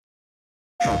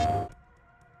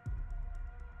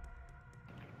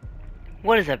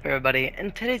What is up, everybody?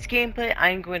 In today's gameplay,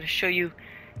 I'm going to show you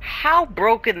how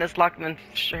broken this Lockman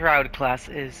Shroud class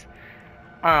is.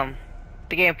 The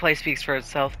gameplay speaks for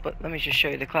itself, but let me just show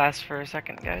you the class for a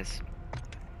second, guys.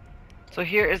 So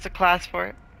here is the class for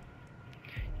it.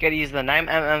 You gotta use the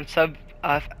 9mm sub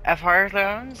FR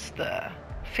rounds, the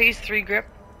Phase 3 grip,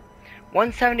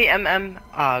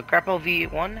 170mm grapple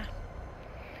V1,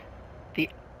 the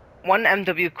 1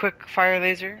 MW quick fire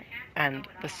laser, and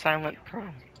the Silent Pro.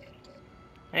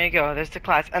 There you go, there's the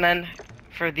class. And then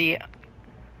for the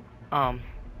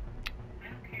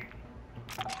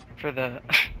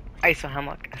ISO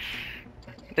Hemlock,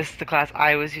 this is the class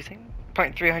I was using.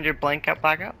 .300 blankout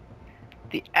blackout.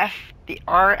 The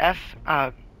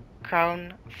RF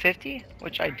Crown 50,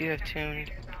 which I do have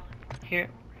tuned here.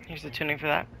 Here's the tuning for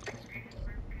that.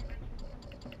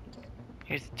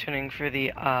 Here's the tuning for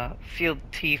the Field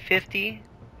T50.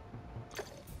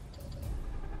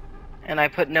 And I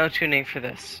put no tuning for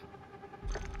this.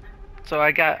 So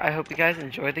I hope you guys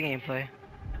enjoy the gameplay.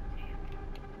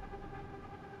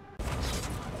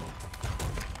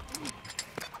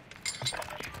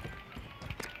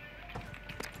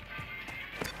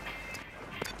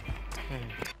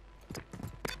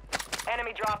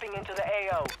 Enemy dropping into the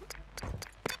AO.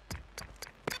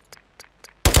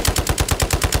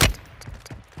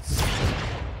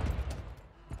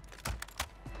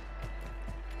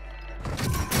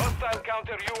 Hostile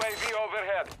counter UAV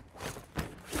overhead.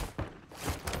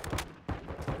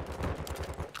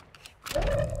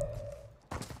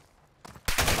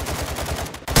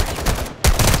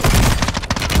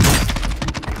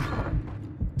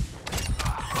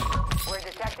 We're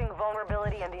detecting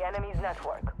vulnerability in the enemy's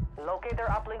network. Locate their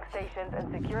uplink stations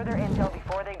and secure their intel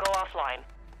before they go offline.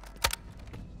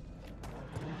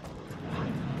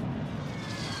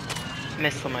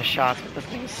 Missed on my shots, but this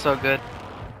thing is so good.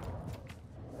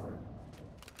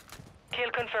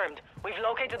 Kill confirmed. We've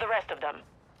located the rest of them.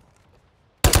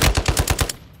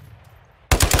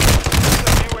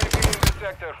 UAV in the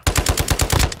sector.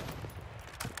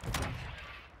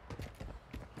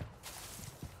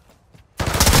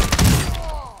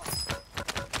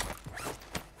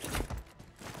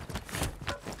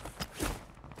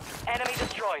 Enemy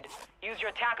destroyed. Use your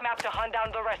attack map to hunt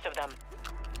down the rest of them.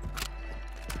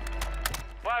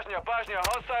 Bosnia,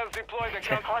 hostiles deployed the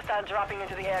counter. Hostiles dropping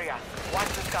into the area. Watch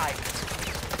the sky.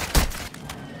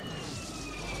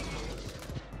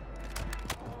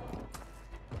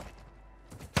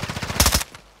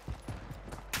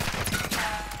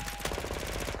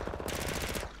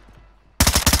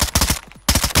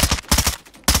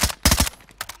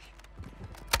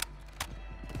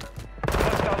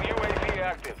 Hostile UAV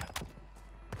active.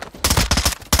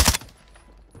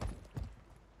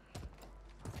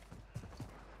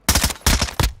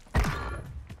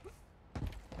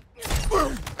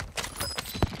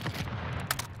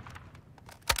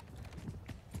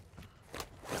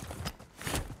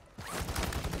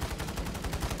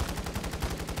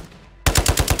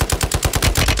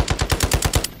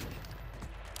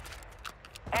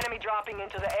 Enemy dropping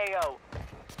into the AO.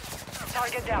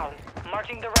 Target down.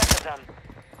 Marking the rest of them.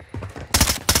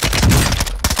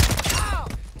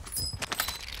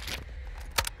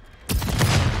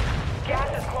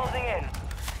 Gas is closing in.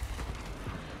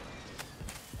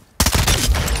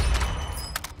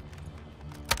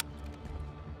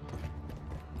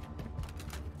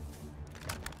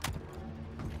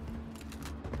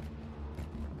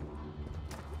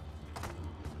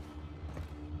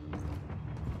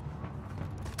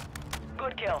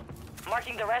 Good kill.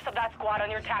 Marking the rest of that squad on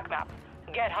your attack map.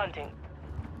 Get hunting.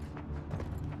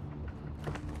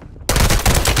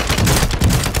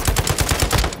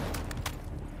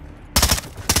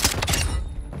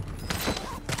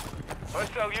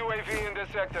 Hostile UAV in this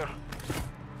sector.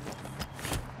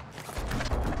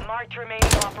 Marked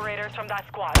remaining operators from that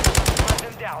squad. Hunt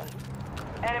them down.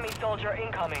 Enemy soldier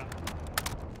incoming.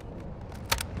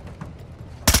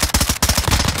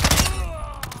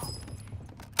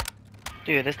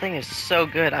 Dude, this thing is so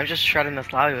good. I'm just shredding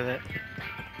this lobby with it.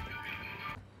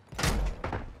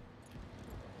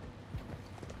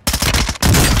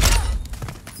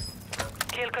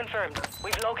 Kill confirmed.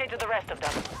 We've located the rest of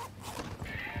them.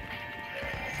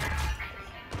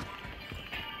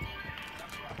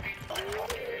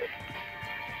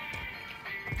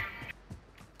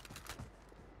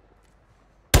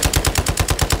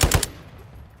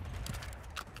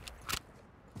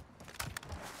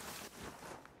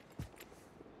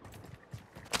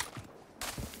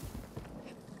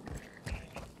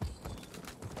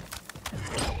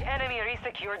 Enemy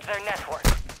resecured their network.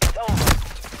 It's over.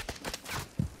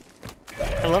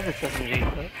 I love this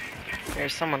SMG, but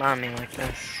there's someone on me like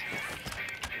this.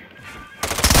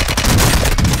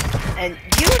 And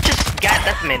you just got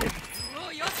decimated.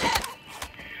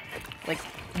 Like,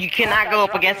 you cannot go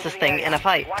up against this thing in a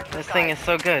fight. This thing is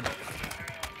so good.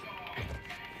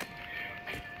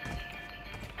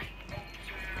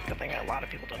 Good thing a lot of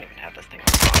people don't even have this thing.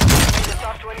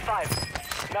 Top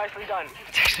 25. Nicely done.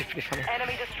 It's actually pretty funny.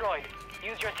 Enemy destroyed.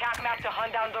 Use your attack map to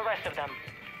hunt down the rest of them.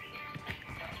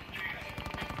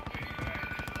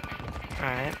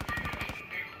 Alright.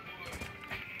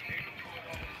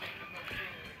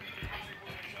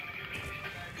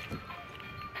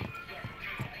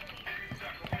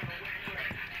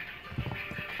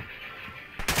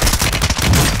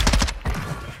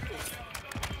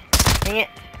 Dang it.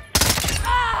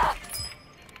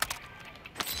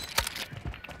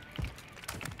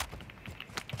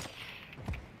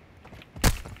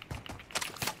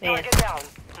 Target down.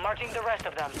 Marking the rest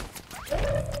of them.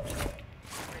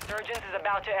 Resurgence is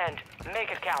about to end.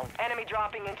 Make it count. Enemy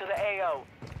dropping into the AO.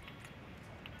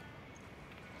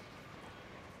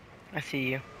 I see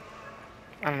you.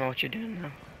 I don't know what you're doing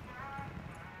now.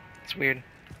 It's weird.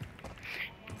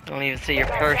 I don't even see your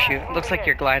parachute. It looks like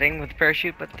you're gliding with the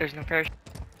parachute, but there's no parachute.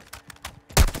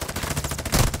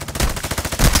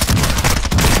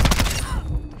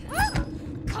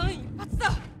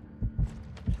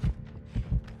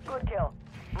 Good kill.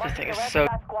 This thing The is rest so... of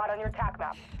that squad on your attack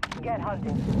map. Get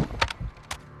hunting.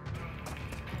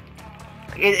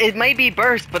 It might be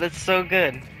burst, but it's so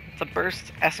good. It's a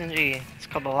burst SMG. It's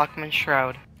called the Lockman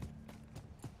Shroud.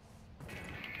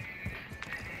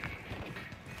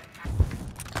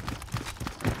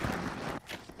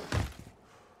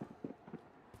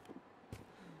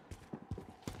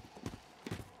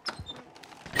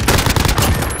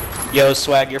 Yo,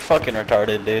 Swag, you're fucking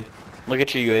retarded, dude. Look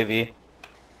at your UAV.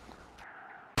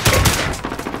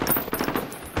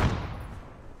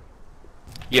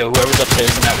 Yo, whoever's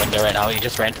upstairs in that window right now, he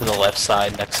just ran to the left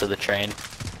side next to the train.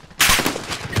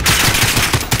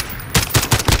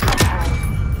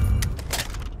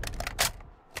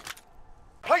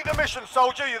 Complete the mission,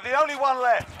 soldier. You're the only one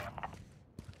left.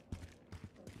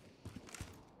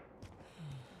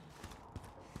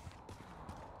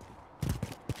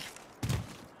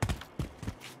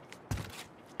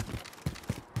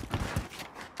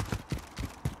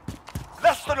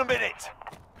 Less than a minute.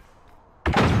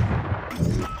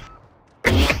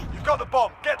 You've got the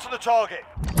bomb. Get to the target.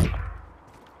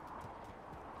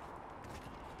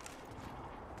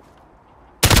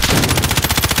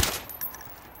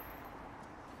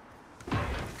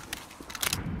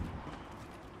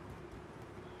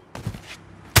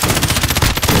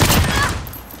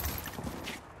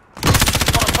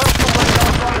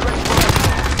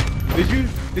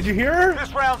 Did you hear her?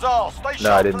 This round's ours. Stay No, I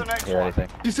sharp for didn't the next hear one. anything.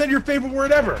 She said your favorite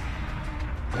word ever.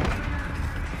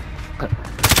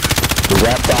 The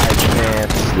rabbi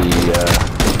chants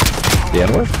the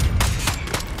N-word?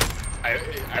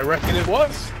 I reckon it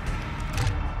was.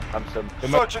 I'm so...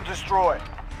 Search and destroy.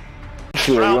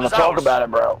 Sure, you wanna talk about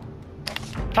it, bro?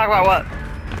 Talk about what?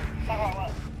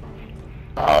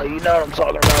 Oh, you know what I'm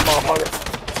talking about,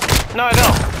 motherfucker. No, I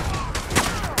don't.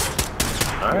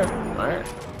 Alright.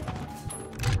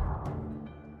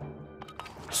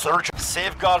 Search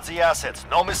safeguards the assets.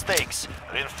 No mistakes.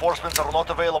 Reinforcements are not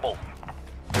available.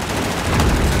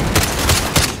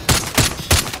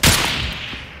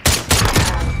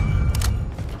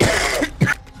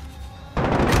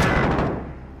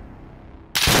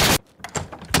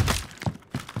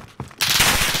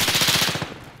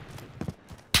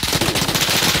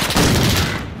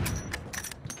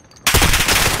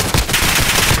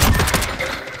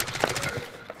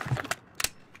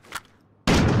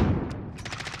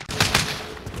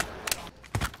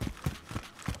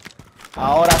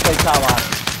 Ahora soy chaval.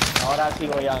 Ahora sí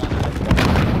voy a ganar.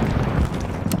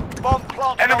 Bomb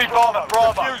plant. Enemy bomb.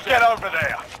 Bravo. Get over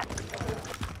there.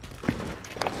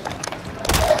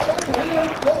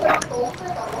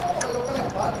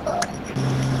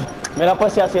 Mira,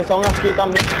 pues si así son aquí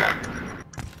también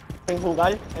en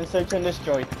jugar en Search and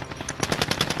Destroy.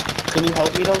 Can you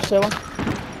help me though, Seba?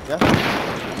 Yeah?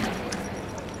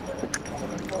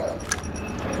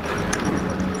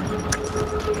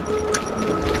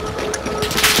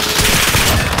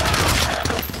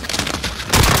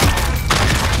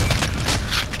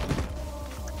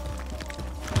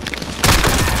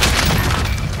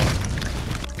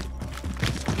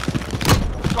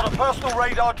 Got a personal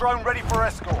radar drone ready for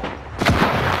escort.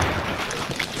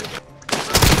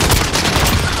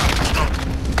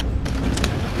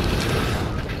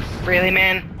 Really,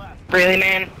 man? Really,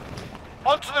 man?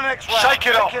 On to the next round. Shake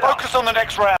it off. Focus on the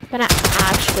next round. gonna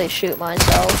actually shoot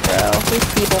myself, bro.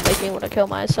 These people make me want to kill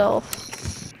myself.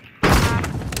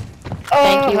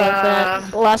 Thank you,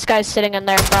 Infinite. The last guy's sitting in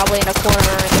there, probably in a corner in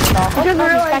the top. I didn't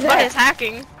realize that. He's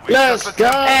hacking. Let's go!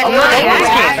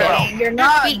 You're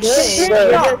not good. Let's He's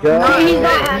not go!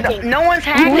 hacking. No one's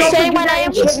Who's hacking. saying my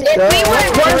name? If we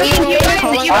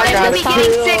were you guys would be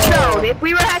getting 6-0'd. If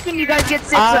we were hacking, you guys get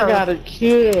 6-0'd. I got a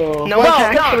kill. No one's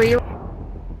hacking.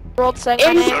 3-year-old saying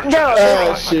my name. No.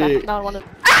 Oh shit. No one.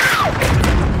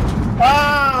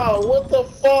 Ow! What the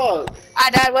fuck? I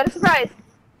died. What a surprise.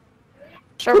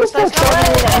 Sure, what's that?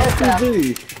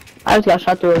 RPG? I just got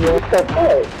shot through a wall. What the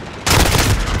fuck?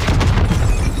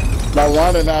 My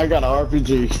one and I got an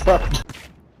RPG. 1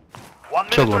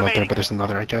 minute Killed one up there, remaining. but there's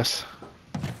another, I guess.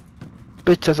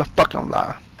 Bitch, that's a fucking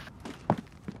lie.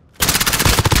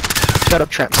 Shut up,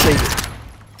 Tramp. Save it.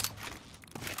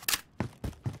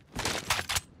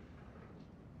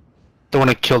 The one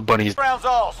that killed Bunnies. Rounds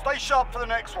all. Stay sharp for the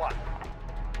next one.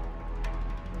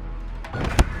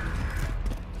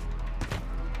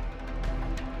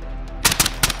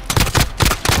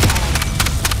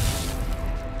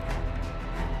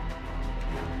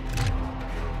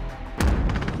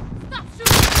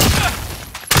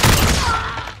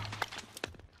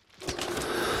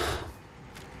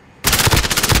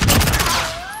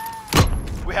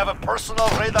 We have a personal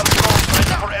radar drone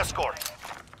ready for escort.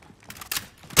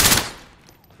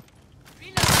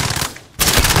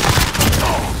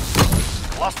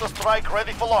 Cluster strike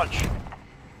ready for launch.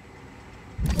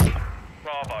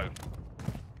 Bravo.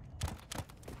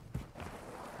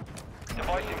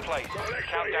 Device in place.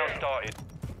 Countdown started.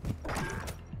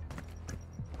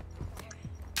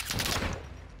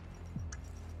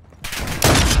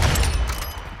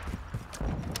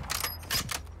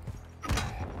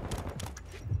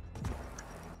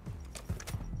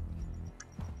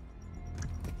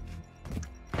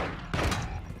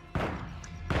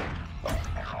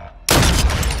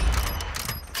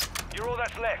 You're all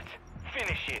that's left.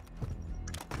 Finish it.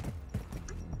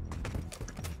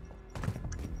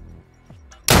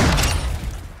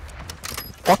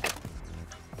 Fuck.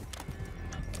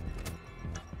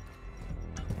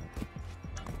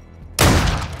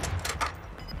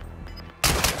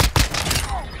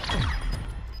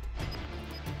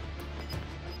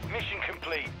 Mission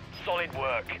complete. Solid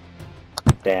work.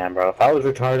 Damn, bro. If I was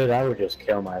retarded, I would just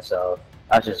kill myself.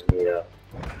 That's just me, though.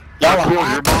 Y'all are your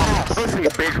mom pussy,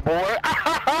 big boy.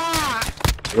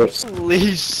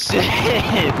 Holy shit!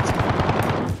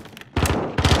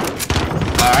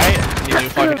 Alright, you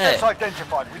fucking Assets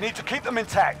identified. We need to keep them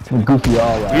intact. Goofy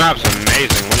all right. Map's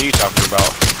amazing. What are you talking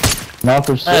about? Not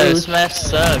for This sure. map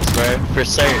sucks, bro. For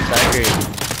certs, I agree.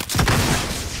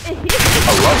 I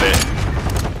love it.